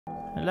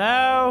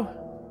Hello?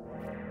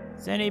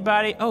 Is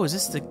anybody? Oh, is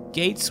this the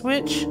gate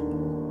switch?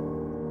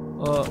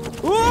 Whoa!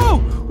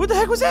 What the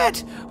heck was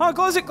that? Oh,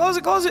 close it, close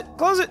it, close it,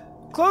 close it,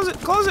 close it,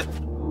 close it.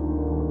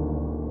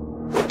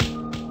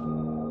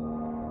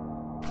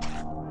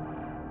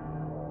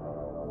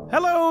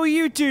 Hello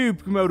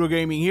YouTube, Camodo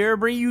Gaming here,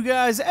 bringing you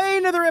guys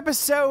another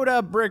episode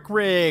of Brick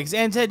Rigs,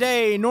 and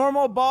today,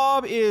 Normal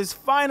Bob is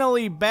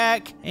finally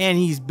back, and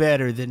he's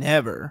better than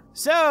ever.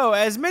 So,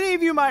 as many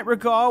of you might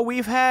recall,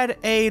 we've had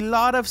a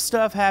lot of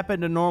stuff happen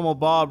to Normal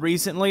Bob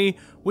recently.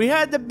 We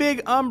had the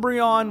big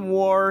Umbreon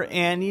War,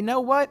 and you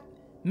know what?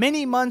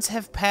 Many months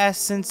have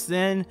passed since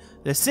then.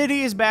 The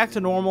city is back to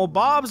normal.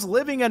 Bob's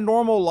living a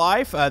normal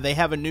life. They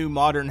have a new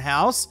modern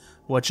house,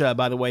 which,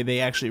 by the way, they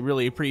actually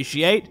really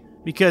appreciate,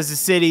 because the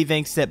city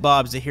thinks that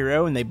Bob's a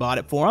hero and they bought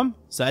it for him,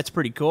 so that's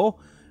pretty cool.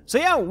 So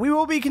yeah, we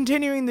will be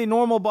continuing the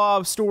Normal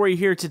Bob story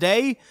here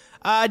today.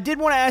 I did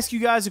want to ask you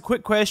guys a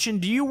quick question.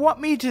 Do you want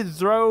me to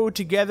throw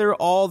together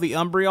all the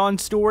Umbreon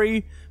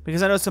story?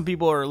 Because I know some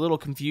people are a little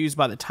confused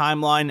by the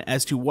timeline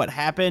as to what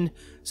happened.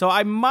 So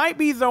I might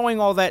be throwing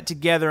all that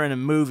together in a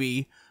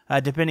movie,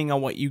 depending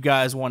on what you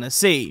guys want to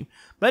see.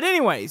 But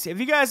anyways, if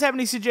you guys have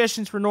any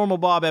suggestions for Normal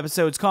Bob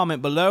episodes,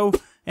 comment below.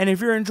 And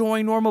if you're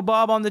enjoying Normal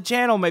Bob on the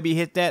channel, maybe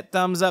hit that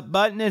thumbs up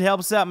button. It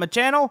helps out my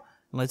channel.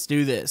 Let's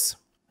do this.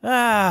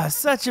 Ah,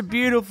 such a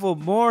beautiful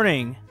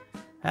morning.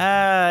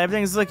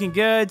 Everything's looking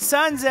good.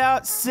 Sun's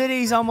out.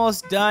 City's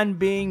almost done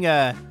being,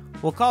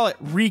 we'll call it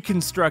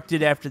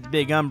reconstructed after the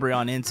big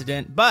Umbreon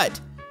incident. But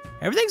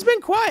everything's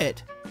been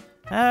quiet.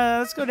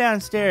 Let's go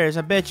downstairs.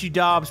 I bet you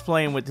Dob's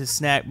playing with his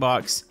snack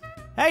box.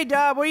 Hey,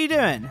 Dob, what are you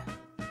doing?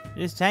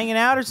 Just hanging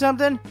out or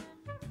something?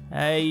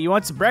 You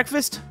want some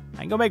breakfast? I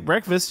can go make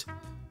breakfast.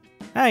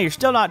 Oh, you're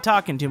still not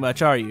talking too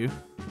much, are you?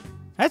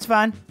 That's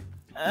fine.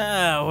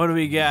 What do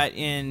we got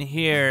in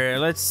here?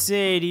 Let's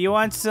see, do you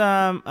want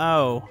some...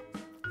 Oh.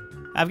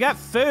 I've got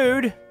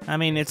food. I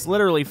mean, it's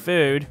literally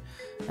food.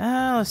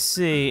 Let's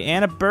see,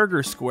 and a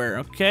burger square.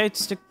 Okay,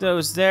 stick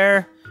those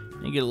there.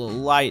 Let me get a little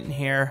light in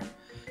here.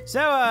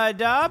 So,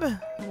 Dob,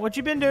 what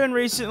you been doing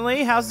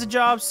recently? How's the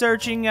job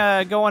searching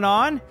going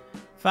on?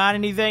 Find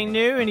anything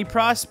new? Any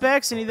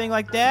prospects? Anything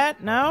like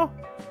that? No?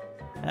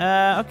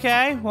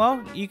 Okay,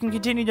 well, you can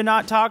continue to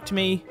not talk to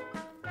me,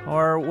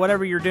 or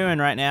whatever you're doing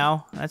right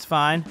now. That's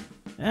fine.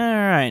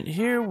 Alright,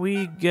 here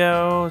we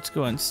go. Let's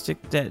go and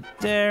stick that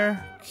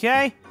there.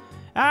 Okay.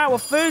 Alright, well,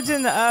 food's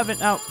in the oven.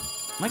 Oh,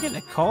 am I getting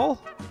a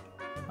call?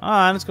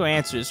 Let's go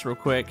answer this real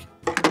quick.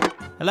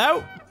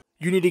 Hello?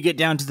 You need to get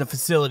down to the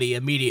facility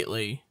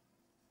immediately.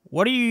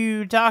 What are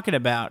you talking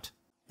about?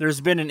 There's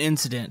been an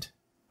incident.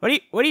 What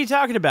are you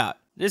talking about?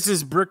 This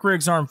is Brick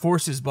Rigs Armed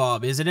Forces,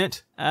 Bob, isn't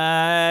it?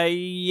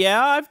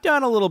 Yeah, I've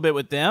done a little bit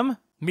with them.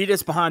 Meet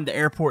us behind the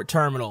airport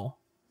terminal.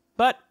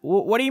 But,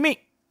 what do you mean?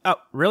 Oh,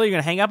 really? You're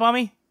gonna hang up on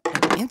me?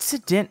 An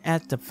incident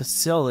at the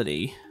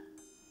facility.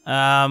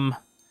 Alright.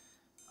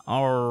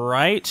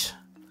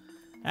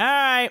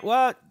 Alright,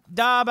 well,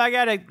 Dob, I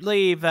gotta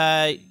leave.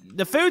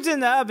 The food's in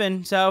the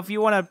oven, so if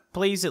you wanna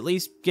please at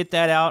least get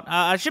that out.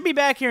 I should be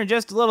back here in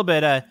just a little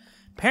bit.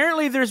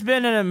 Apparently there's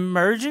been an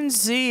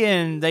emergency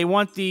and they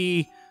want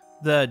the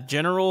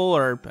general,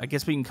 or I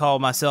guess we can call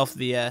myself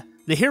the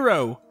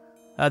hero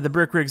of the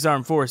Brick Rigs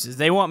Armed Forces.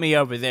 They want me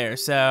over there,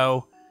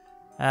 so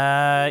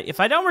if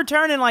I don't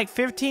return in like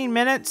 15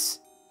 minutes,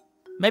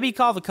 maybe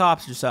call the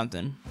cops or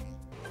something.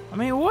 I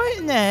mean, what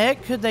in the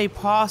heck could they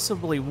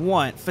possibly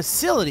want?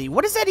 Facility,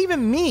 what does that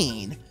even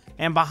mean?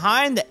 And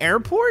behind the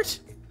airport?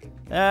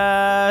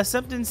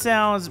 Something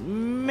sounds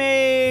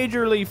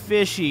majorly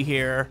fishy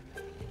here.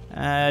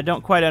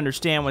 Don't quite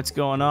understand what's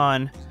going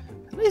on.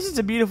 At least it's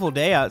a beautiful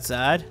day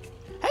outside.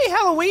 Hey,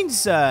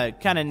 Halloween's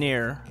kind of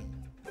near.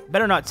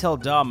 Better not tell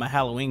Dob my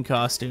Halloween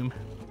costume.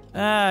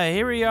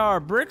 Here we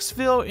are,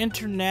 Bricksville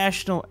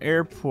International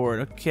Airport.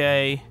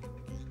 Okay.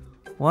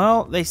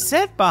 Well, they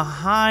said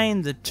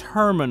behind the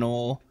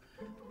terminal.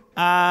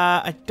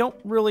 I don't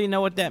really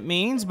know what that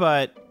means,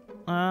 but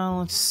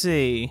let's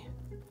see.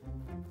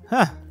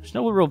 Huh, there's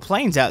no real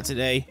planes out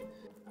today.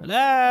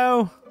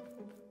 Hello?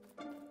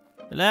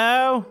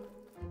 Hello?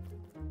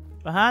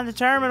 Behind the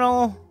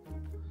terminal.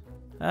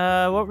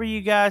 What were you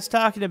guys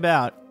talking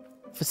about?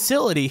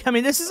 Facility? I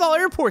mean, this is all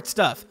airport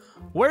stuff.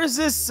 Where's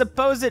this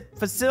supposed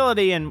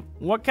facility and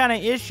what kind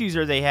of issues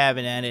are they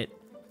having at it?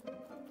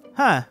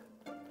 Huh.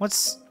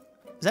 Is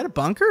that a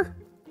bunker?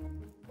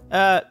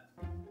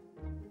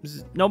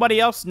 Nobody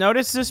else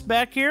noticed this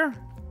back here?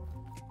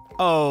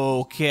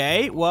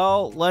 Okay,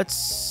 well, let's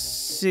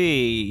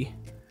see.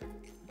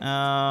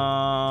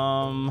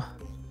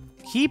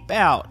 Keep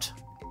out.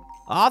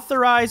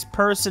 Authorized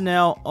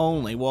personnel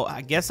only. Well,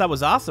 I guess I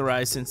was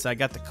authorized since I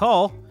got the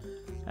call.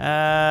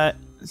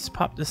 Let's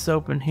pop this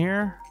open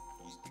here.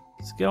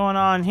 What's going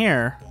on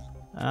here?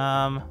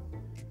 Oh,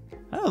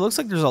 it looks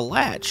like there's a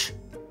latch.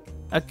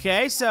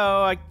 Okay,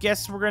 so I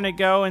guess we're gonna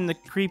go in the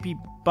creepy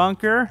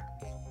bunker.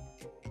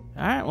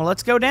 Alright, well,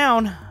 let's go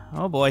down.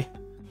 Oh boy.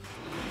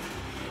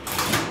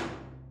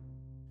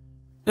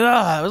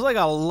 Ugh, it was like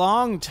a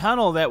long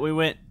tunnel that we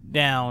went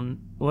down.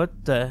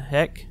 What the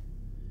heck?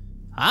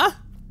 Huh?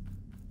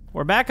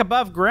 We're back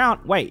above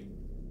ground. Wait,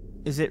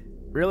 is it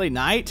really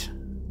night?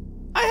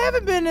 I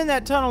haven't been in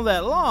that tunnel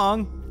that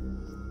long.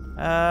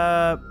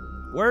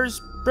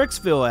 Where's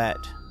Bricksville at?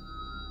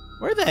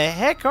 Where the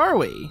heck are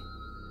we?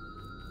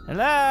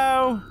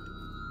 Hello?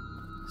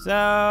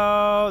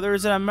 So,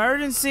 there's an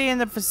emergency in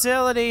the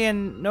facility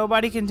and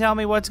nobody can tell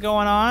me what's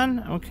going on?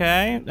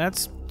 Okay,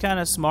 that's kind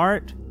of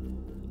smart.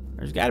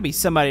 There's got to be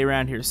somebody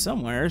around here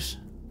somewheres.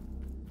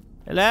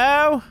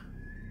 Hello?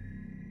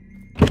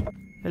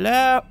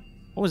 Hello?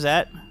 What was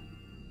that?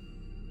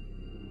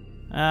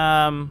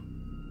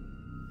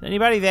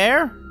 Anybody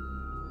there?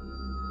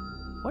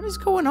 What is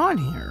going on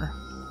here?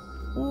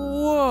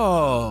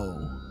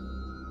 Whoa.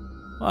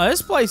 Well,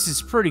 this place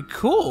is pretty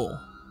cool.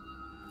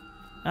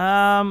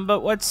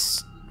 But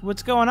what's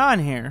going on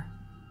here?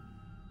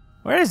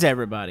 Where is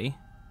everybody?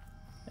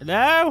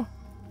 Hello?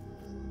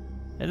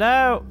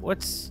 Hello?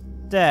 What's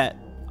that?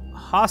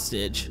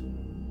 Hostage?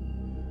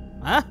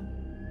 Huh?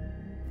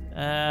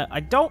 I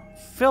don't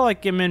feel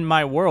like I'm in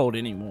my world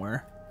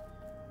anymore.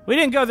 We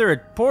didn't go through a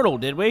portal,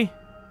 did we?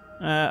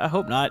 I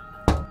hope not.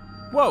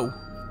 Whoa!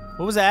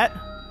 What was that?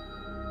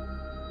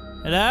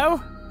 Hello?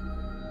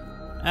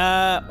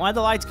 Why'd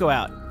the lights go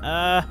out?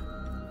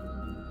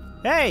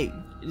 Hey!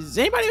 Does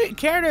anybody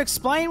care to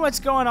explain what's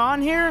going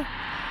on here?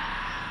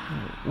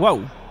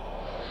 Whoa.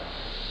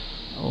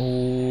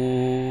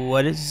 Oh,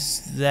 what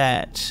is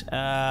that?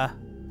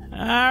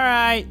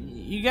 Alright.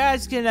 You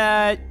guys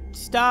can,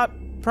 stop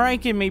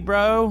pranking me,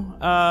 bro.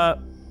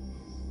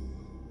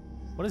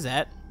 What is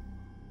that?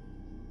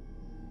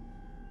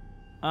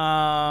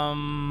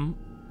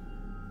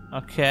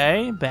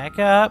 Okay, back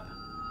up.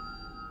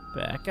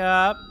 Back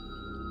up.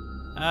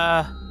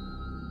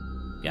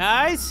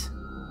 Guys?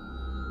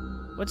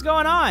 What's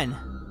going on?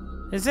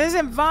 This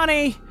isn't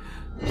funny.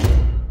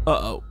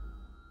 Uh-oh.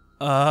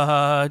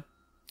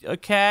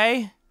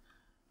 Okay.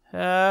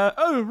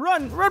 Oh,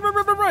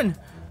 run!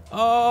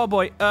 Oh,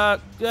 boy. I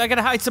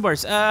gotta hide somewhere.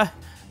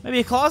 Maybe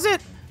a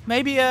closet?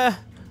 Maybe, hold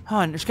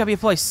on, there's gotta be a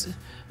place.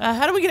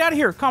 How do we get out of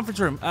here? Conference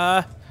room.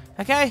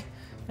 Okay.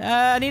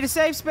 I need a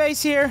safe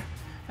space here.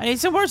 I need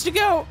somewhere to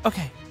go.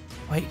 Okay.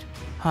 Wait.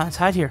 Let's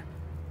hide here.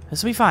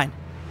 This will be fine.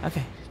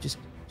 Okay. Just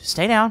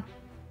stay down.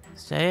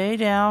 Stay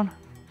down.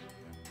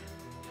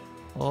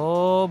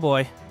 Oh,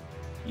 boy.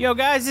 Yo,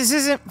 guys, this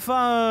isn't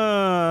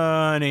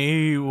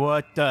funny.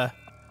 What the?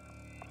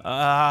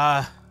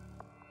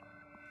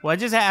 What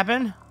just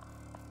happened?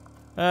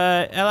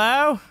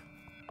 Hello?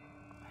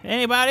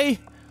 Anybody?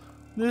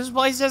 This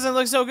place doesn't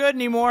look so good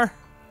anymore.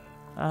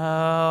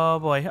 Oh,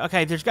 boy.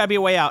 Okay, there's gotta be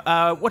a way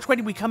out. Which way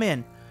did we come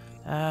in?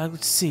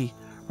 Let's see.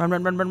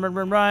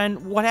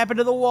 Run. What happened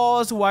to the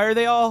walls? Why are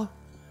they all...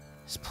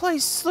 This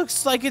place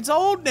looks like it's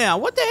old now.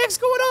 What the heck's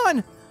going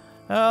on?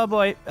 Oh,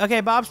 boy.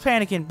 Okay, Bob's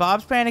panicking.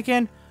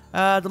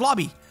 The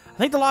lobby. I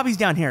think the lobby's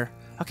down here.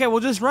 Okay,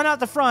 we'll just run out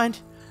the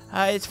front.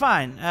 It's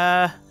fine.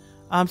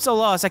 I'm so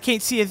lost. I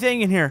can't see a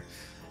thing in here.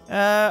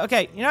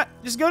 Okay, you know what?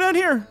 Just go down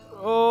here.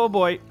 Oh,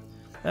 boy.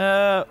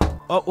 Oh,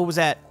 what was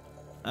that?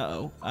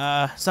 Uh-oh.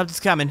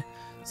 Something's coming.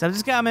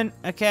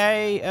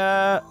 Okay,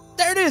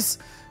 there it is.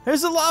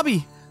 There's the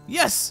lobby.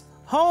 Yes,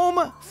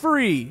 home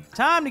free.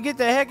 Time to get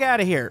the heck out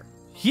of here.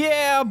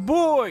 Yeah,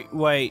 boy.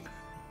 Wait.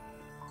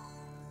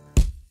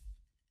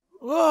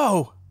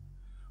 Whoa.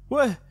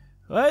 What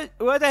the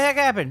heck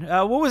happened?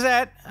 What was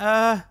that?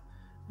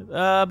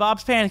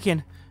 Bob's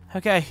panicking.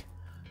 Okay,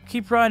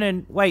 keep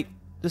running. Wait,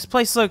 this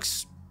place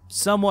looks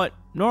somewhat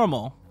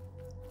normal.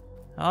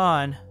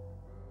 On.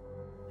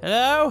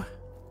 Hello?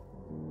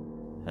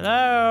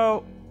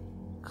 Hello?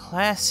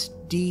 Class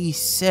D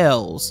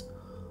cells.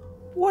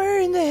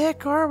 Where in the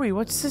heck are we?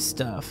 What's this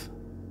stuff?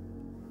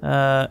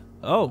 Oh.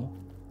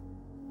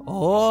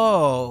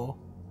 Oh.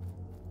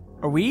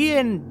 Are we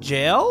in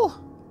jail?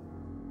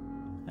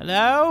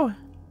 Hello?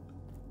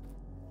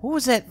 What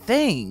was that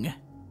thing?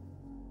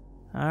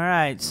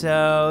 Alright,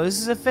 so this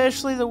is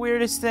officially the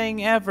weirdest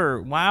thing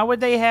ever. Why would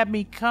they have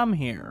me come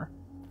here?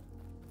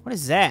 What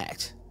is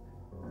that?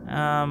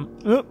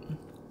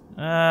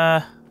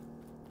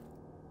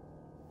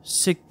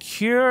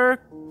 Secure,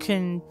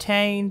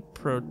 Contain,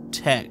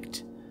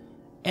 Protect.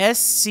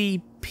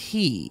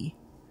 SCP.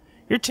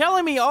 You're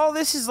telling me all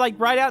this is like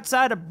right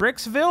outside of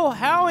Bricksville?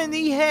 How in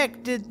the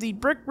heck did the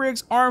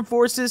Brick-Rigs Armed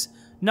Forces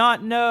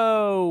not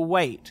know?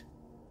 Wait.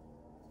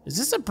 Is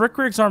this a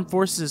Brick-Rigs Armed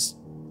Forces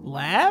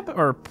lab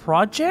or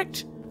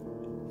project?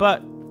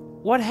 But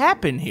what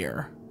happened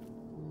here?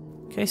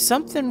 Okay,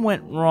 something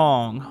went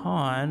wrong. Hold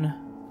on.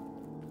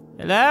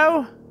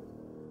 Hello?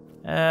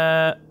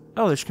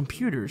 Oh, there's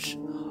computers.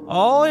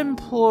 All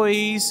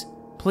employees,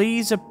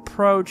 please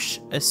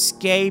approach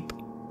escape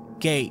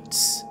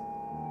gates.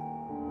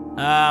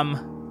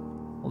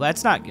 Well,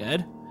 that's not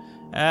good.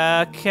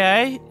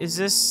 Okay, is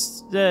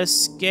this the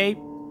escape?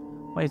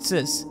 Wait, it's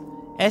this.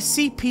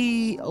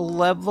 SCP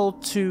level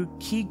 2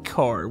 key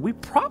card. We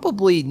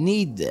probably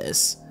need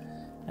this.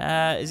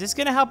 Is this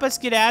gonna help us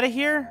get out of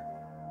here?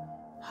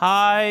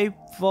 High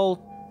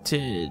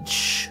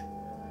voltage.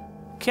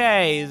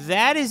 Okay,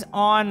 that is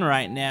on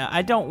right now.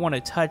 I don't want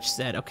to touch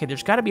that. Okay,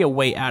 there's got to be a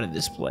way out of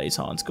this place.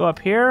 Hold on, let's go up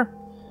here.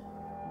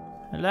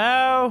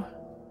 Hello?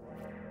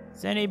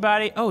 Is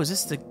anybody? Oh, is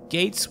this the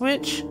gate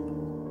switch?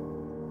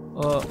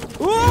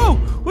 Whoa!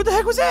 What the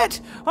heck was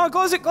that? Oh,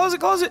 close it, close it,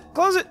 close it,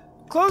 close it,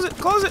 close it,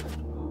 close it.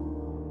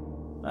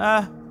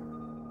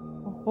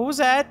 What was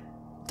that?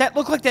 That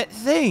looked like that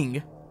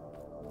thing.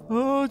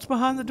 Oh, it's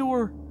behind the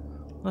door.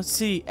 Let's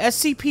see.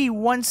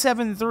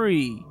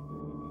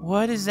 SCP-173.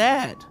 What is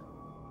that?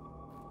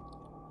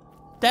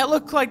 That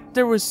looked like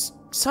there was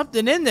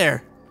something in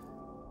there.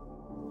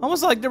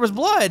 Almost like there was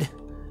blood.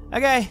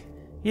 Okay.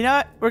 You know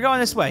what? We're going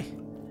this way.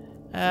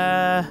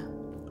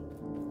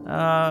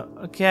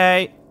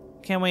 Okay.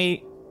 Can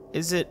we...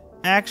 Is it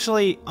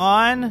actually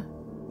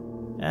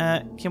on?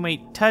 Can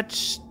we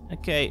touch...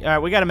 Okay.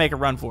 Alright, we gotta make a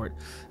run for it.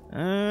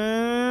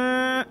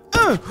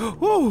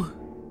 Whew.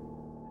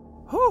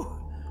 Oh,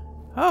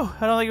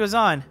 I don't think it was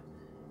on.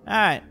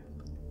 Alright.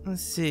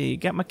 Let's see.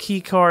 Got my key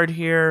card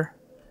here.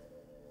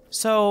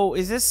 So,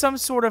 is this some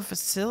sort of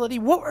facility?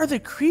 What are the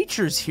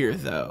creatures here,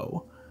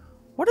 though?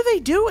 What are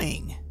they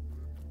doing?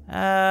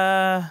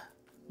 No?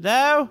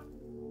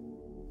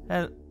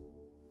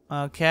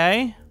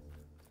 Okay.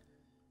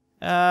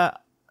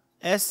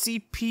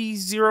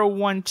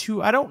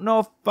 SCP-012. I don't know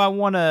if I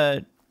want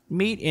to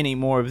meet any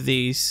more of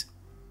these.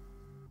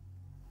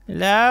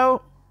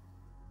 Hello?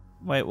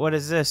 Wait, what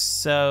is this?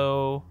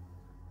 So...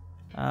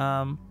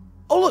 Oh,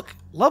 look!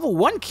 Level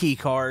 1 key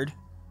card.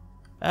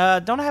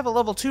 Don't I have a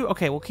level 2?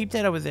 Okay, we'll keep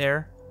that over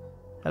there.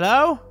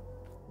 Hello?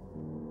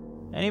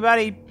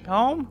 Anybody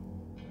home?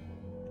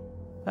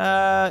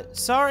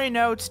 Sorry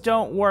notes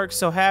don't work,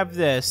 so have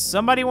this.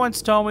 Somebody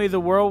once told me the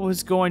world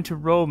was going to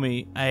roll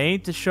me. I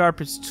ain't the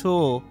sharpest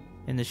tool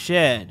in the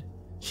shed.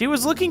 She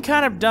was looking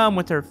kind of dumb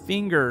with her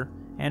finger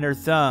and her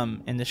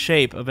thumb in the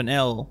shape of an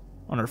L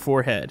on her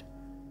forehead.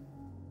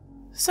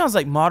 Sounds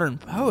like modern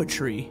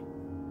poetry.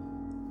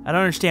 I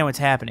don't understand what's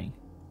happening.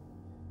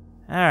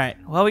 Alright,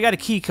 well, we got a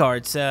key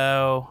card,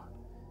 so...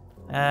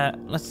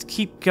 let's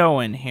keep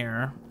going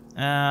here.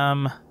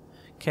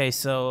 Okay,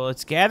 so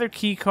let's gather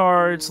key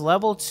cards.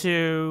 Level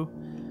 2,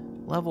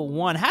 level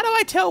 1. How do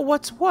I tell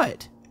what's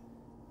what?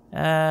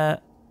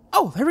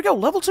 Oh, there we go.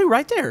 Level 2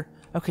 right there.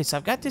 Okay, so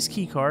I've got this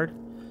key card.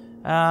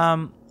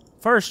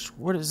 First,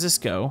 where does this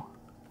go?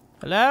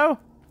 Hello?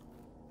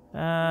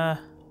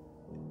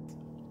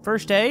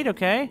 First aid,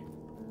 okay.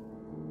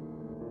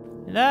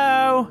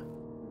 Hello?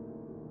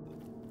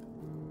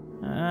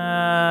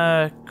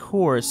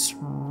 Coarse,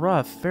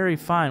 rough, very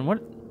fine.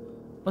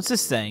 What's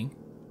this thing?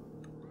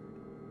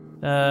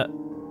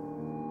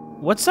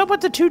 What's up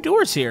with the 2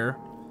 doors here?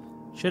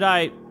 Should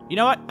I... You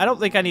know what? I don't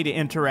think I need to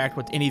interact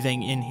with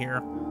anything in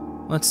here.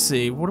 Let's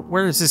see.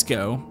 Where does this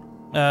go?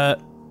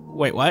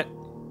 Wait, what?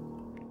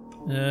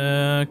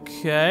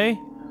 Okay.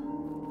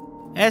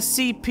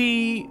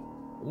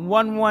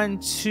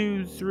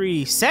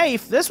 SCP-1123.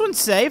 Safe? This one's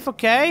safe,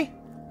 okay.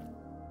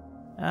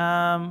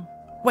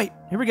 Wait,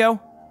 here we go.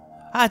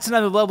 Ah, it's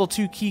another level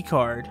 2 key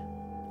card.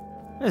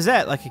 What is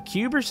that, like a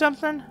cube or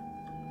something?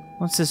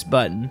 What's this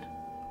button?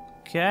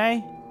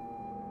 Okay.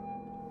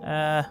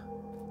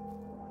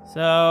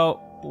 So,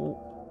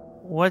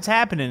 what's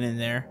happening in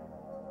there?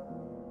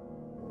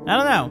 I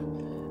don't know.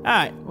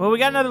 Alright, well, we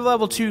got another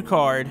level 2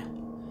 card.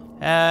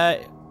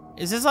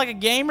 Is this like a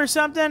game or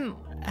something?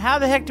 How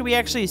the heck do we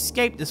actually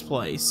escape this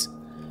place?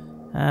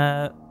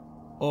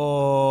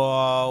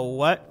 Oh,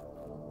 what?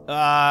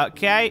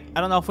 Okay,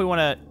 I don't know if we want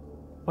to...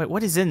 Wait,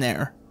 what is in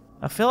there?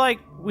 I feel like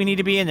we need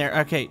to be in there.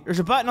 Okay, there's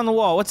a button on the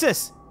wall. What's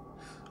this?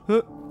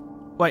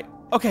 Wait,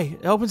 okay,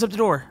 it opens up the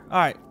door.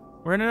 Alright,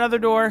 we're in another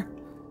door.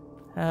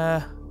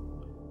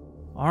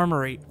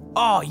 Armory.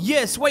 Oh,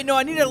 yes! Wait, no,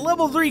 I need a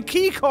level 3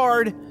 key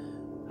card!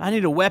 I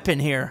need a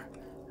weapon here.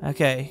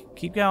 Okay,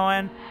 keep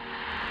going.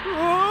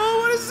 Oh,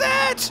 what is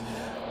that?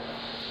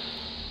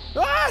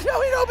 Ah,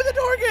 no, he opened the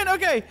door again!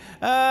 Okay,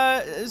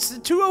 it's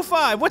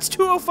 205. What's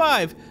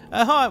 205?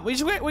 Hold on, we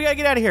gotta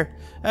get out of here.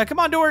 Come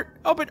on, door.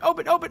 Open.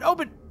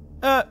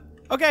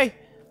 Okay.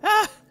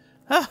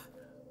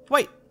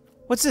 Wait.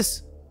 What's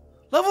this?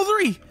 Level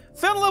 3.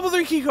 Found a level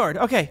 3 key card.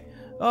 Okay.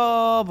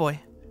 Oh, boy.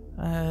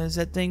 Is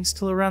that thing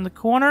still around the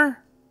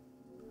corner?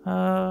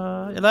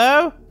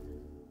 Hello?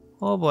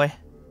 Oh, boy.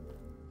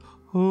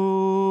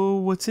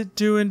 Oh, what's it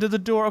doing to the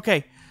door?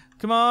 Okay.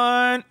 Come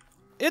on.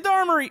 In the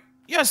armory.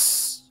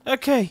 Yes.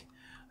 Okay.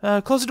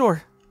 Close the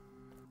door.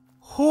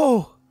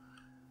 Whoa.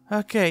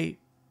 Okay.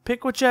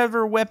 Pick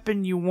whichever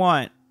weapon you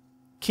want.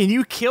 Can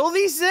you kill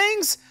these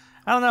things?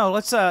 I don't know.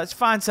 Let's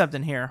find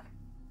something here.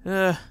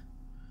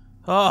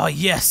 Oh,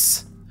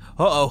 yes.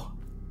 Uh-oh.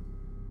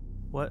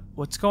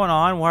 What's going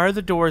on? Why are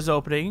the doors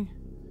opening?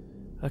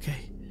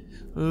 Okay.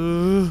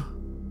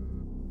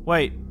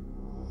 Wait.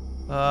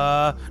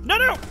 No!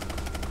 No!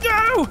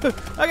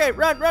 Okay,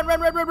 run!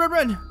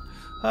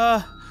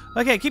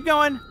 Okay, keep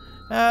going.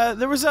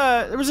 There was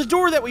a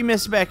door that we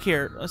missed back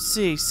here. Let's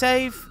see.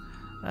 Save.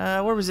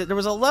 Where was it? There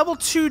was a level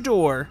 2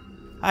 door.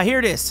 Here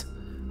it is.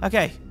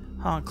 Okay.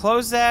 Hold on.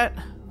 Close that.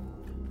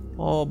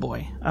 Oh,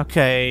 boy.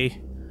 Okay.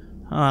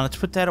 Let's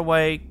put that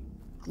away.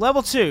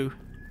 Level 2.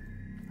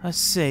 Let's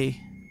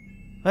see.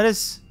 What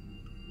is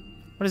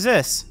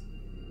this?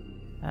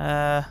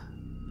 Hello?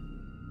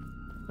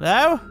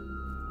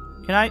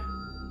 Can I...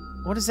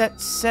 What does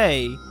that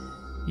say?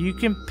 You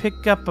can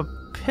pick up a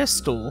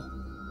pistol.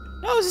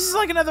 No, this is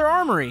like another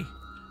armory.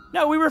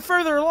 No, we were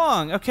further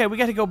along. Okay, we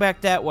got to go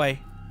back that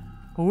way.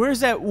 Well,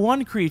 where's that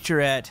one creature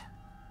at?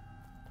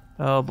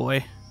 Oh,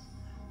 boy.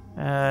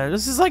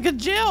 This is like a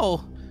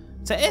jail.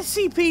 It's a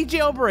SCP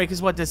jailbreak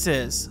is what this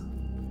is.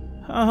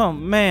 Oh,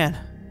 man.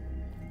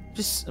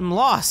 I'm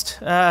lost.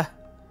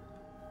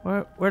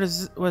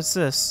 What's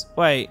this?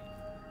 Wait.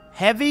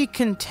 Heavy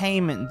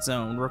containment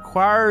zone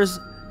requires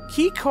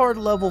keycard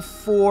level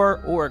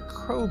 4 or a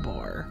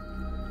crowbar.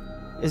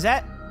 Is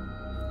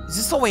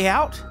this the way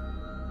out?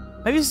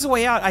 Maybe this is the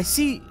way out. I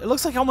see, it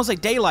looks like almost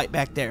like daylight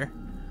back there.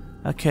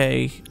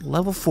 Okay,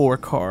 level 4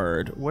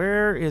 card.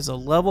 Where is a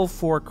level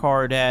 4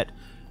 card at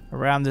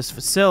around this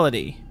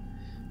facility?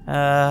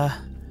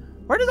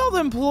 Where did all the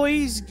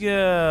employees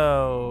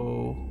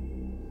go?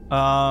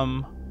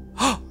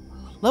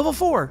 Level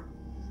 4.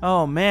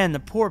 Oh man, the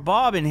poor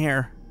Bob in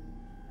here.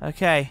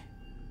 Okay,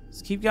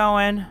 let's keep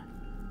going.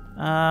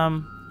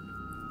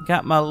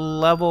 Got my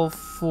level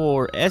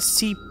 4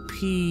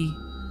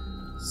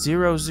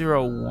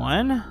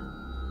 SCP-001.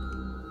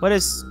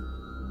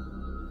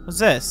 What's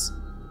this?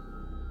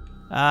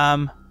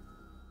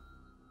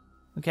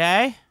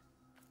 Okay.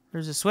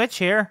 There's a switch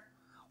here.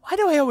 Why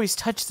do I always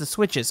touch the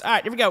switches?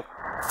 Alright, here we go.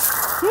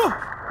 Whoa,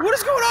 what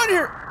is going on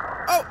here?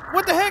 Oh,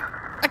 what the heck?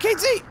 I can't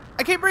see.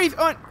 I can't breathe.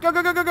 On. Go,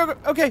 go, go, go, go, go.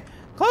 Okay,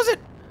 close it.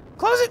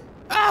 Close it.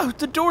 Oh,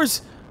 the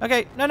doors.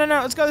 Okay, no, no,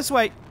 no. Let's go this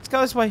way. Let's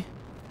go this way.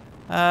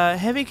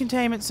 Heavy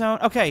containment zone.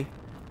 Okay,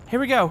 here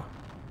we go.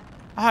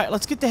 Alright,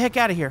 let's get the heck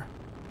out of here.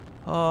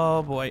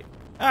 Oh, boy.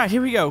 Alright,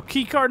 here we go.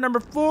 Key card number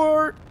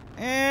 4.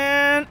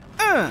 And,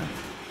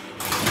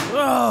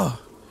 Oh.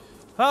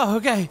 Oh,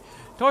 okay.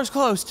 Door's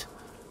closed.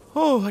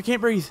 Oh, I can't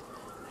breathe.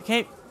 I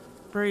can't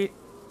breathe.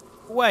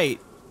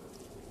 Wait.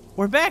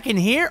 We're back in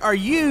here? Are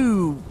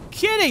you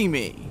kidding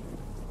me?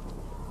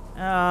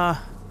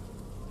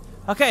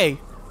 Okay.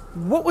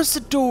 What was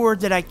the door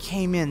that I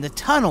came in? The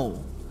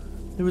tunnel.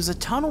 There was a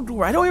tunnel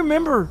door. I don't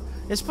remember.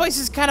 This place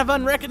is kind of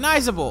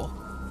unrecognizable.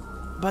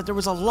 But there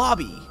was a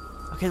lobby.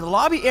 Okay, the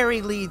lobby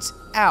area leads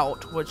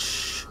out,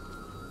 which...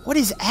 What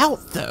is out,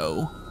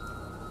 though?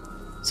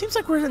 Seems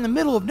like we're in the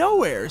middle of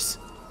nowheres.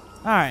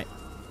 Alright.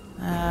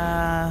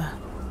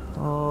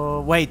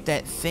 Oh, wait,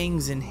 that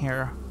thing's in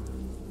here.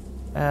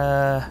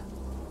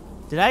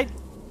 Did I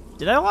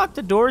lock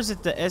the doors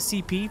at the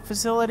SCP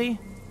facility?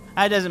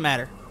 It doesn't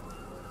matter.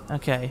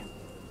 Okay.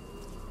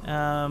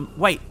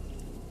 Wait.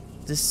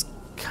 This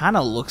kind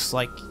of looks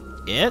like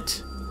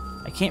it.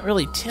 I can't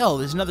really tell.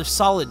 There's another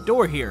solid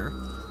door here.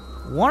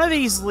 One of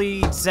these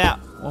leads out.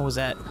 What was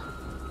that?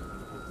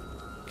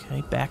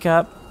 Okay, back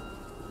up.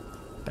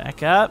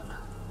 Back up.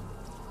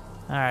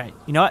 Alright,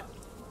 you know what?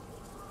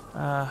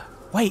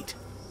 Wait.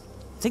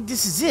 I think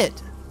this is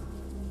it.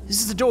 This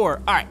is the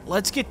door. Alright,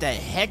 let's get the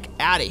heck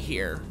out of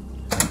here.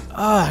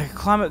 I can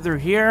climb up through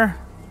here.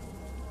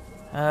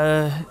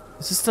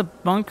 Is this the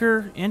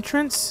bunker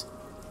entrance?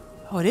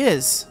 Oh, it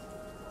is.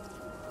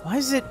 Why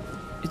is it...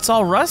 It's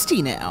all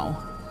rusty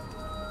now.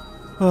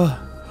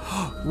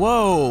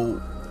 Whoa.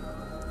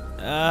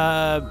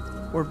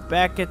 We're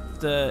back at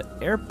the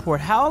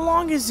airport. How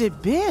long has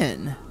it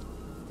been?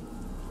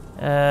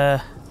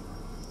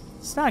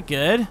 It's not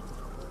good.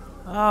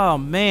 Oh,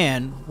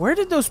 man. Where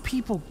did those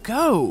people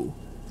go?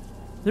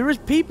 There was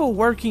people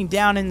working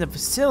down in the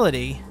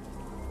facility.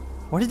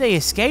 Where did they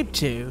escape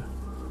to?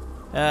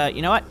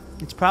 You know what?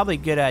 It's probably a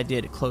good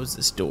idea to close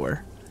this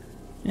door.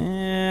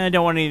 I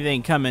don't want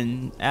anything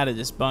coming out of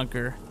this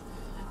bunker.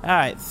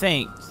 Alright,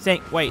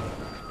 wait.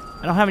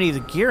 I don't have any of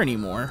the gear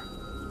anymore.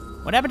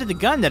 What happened to the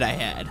gun that I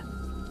had?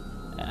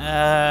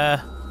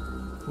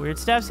 Weird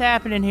stuff's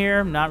happening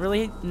here. I'm not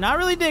really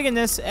digging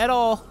this at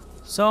all.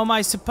 So am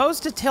I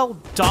supposed to tell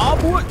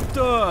Dob what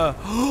the...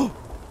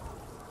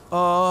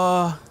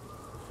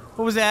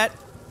 What was that?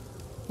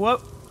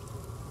 What?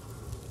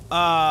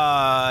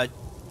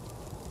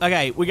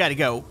 Okay, we gotta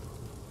go.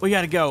 We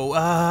gotta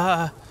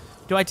go.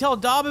 Do I tell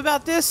Dob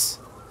about this?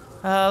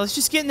 Let's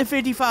just get in the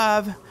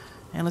 55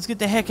 and let's get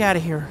the heck out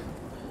of here.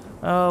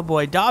 Oh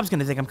boy, Dob's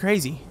gonna think I'm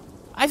crazy.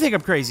 I think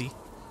I'm crazy.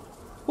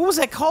 What was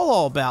that call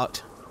all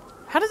about?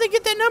 How did they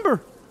get that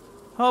number?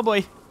 Oh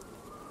boy.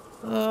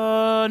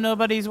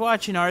 Nobody's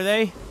watching, are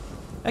they?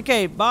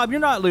 Okay, Bob, you're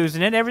not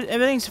losing it.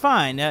 Everything's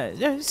fine.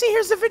 See,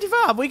 here's the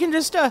 55. We can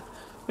just,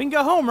 we can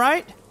go home,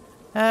 right?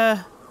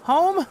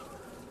 Home?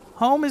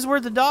 Home is where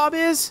the Dob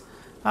is?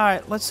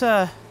 Alright, let's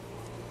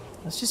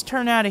just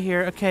turn out of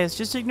here. Okay, let's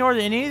just ignore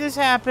that any of this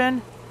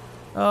happened.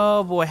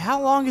 Oh boy,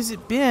 how long has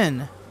it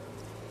been?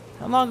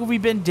 How long have we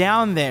been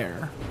down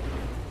there?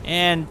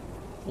 And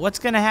what's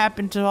gonna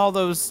happen to all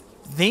those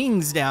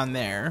things down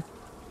there?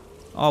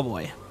 Oh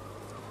boy.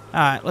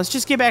 Alright, let's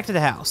just get back to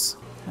the house.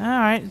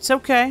 Alright, it's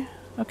okay.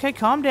 Okay,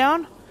 calm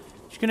down.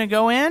 Just gonna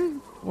go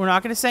in. We're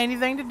not gonna say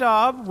anything to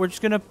Dob. We're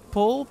just gonna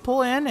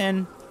pull in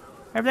and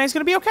everything's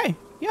gonna be okay.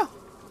 Yeah.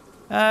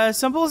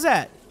 Simple as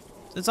that.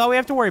 That's all we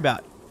have to worry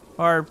about.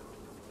 Or,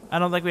 I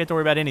don't think we have to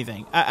worry about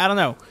anything. I don't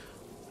know.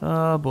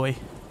 Oh, boy.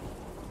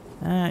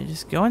 Alright,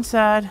 just go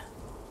inside.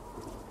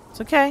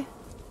 It's okay.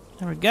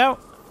 There we go.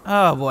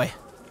 Oh, boy.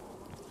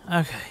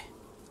 Okay.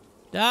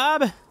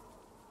 Dob?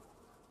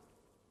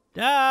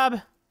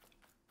 Dob?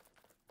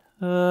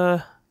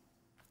 Why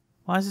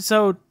is it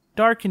so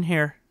dark in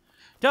here?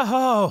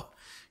 Oh,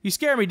 you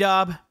scare me,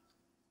 Dob.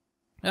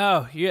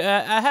 Oh,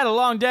 I had a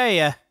long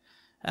day.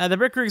 The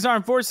Brick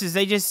Armed Forces,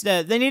 they just,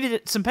 they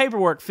needed some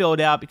paperwork filled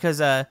out because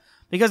of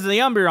the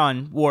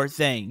Umbreon War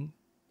thing.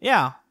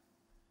 Yeah.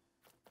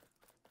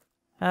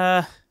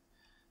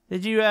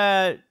 Did you,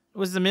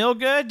 was the meal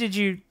good? Did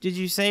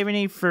you save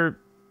any for,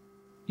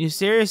 you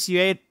serious? You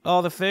ate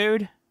all the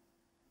food?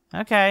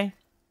 Okay.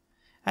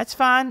 That's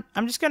fine.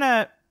 I'm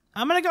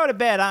gonna go to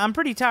bed. I'm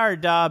pretty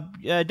tired, Dob.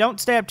 Don't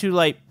stay up too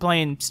late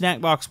playing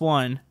Snackbox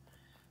 1.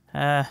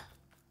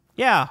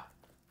 Yeah.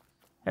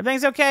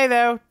 Everything's okay,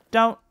 though.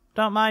 Don't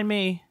mind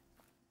me.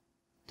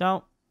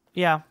 Don't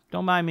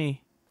mind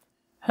me.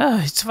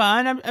 It's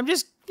fine. I'm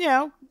just,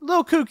 a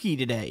little kooky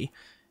today.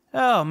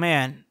 Oh,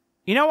 man.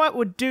 You know what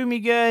would do me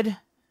good?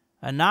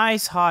 A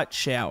nice hot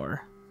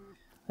shower.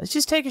 Let's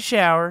just take a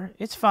shower.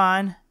 It's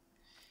fine.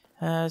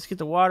 Let's get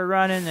the water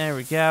running. There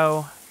we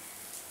go.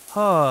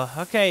 Oh,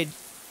 okay.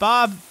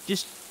 Bob,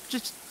 just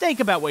think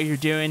about what you're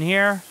doing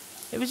here.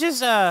 It was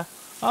just,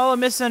 all a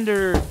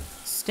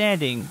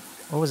misunderstanding.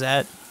 What was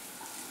that?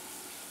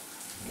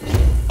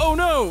 Oh,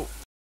 no!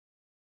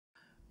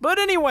 But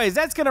anyways,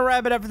 that's going to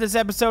wrap it up for this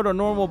episode of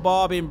Normal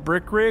Bob in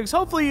Brick Rigs.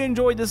 Hopefully you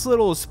enjoyed this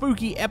little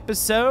spooky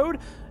episode.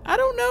 I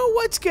don't know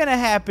what's going to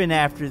happen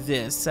after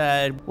this.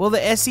 Will the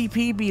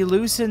SCP be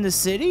loose in the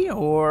city,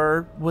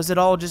 or was it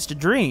all just a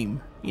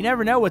dream? You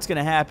never know what's going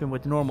to happen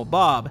with Normal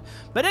Bob.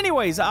 But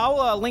anyways,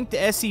 I'll link the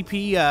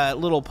SCP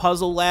little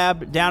puzzle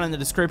lab down in the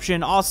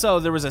description. Also,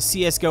 there was a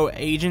CSGO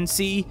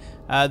agency,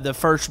 the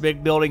first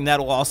big building,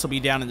 that'll also be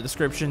down in the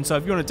description. So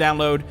if you want to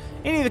download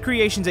any of the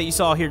creations that you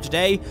saw here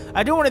today,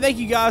 I do want to thank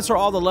you guys for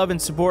all the love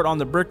and support on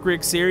the Brick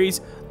Rig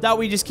series. Thought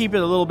we'd just keep it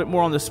a little bit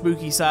more on the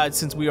spooky side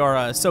since we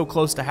are so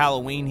close to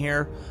Halloween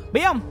here. But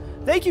yeah,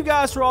 thank you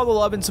guys for all the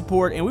love and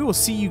support, and we will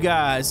see you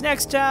guys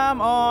next time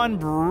on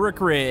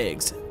Brick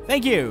Rigs.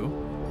 Thank you.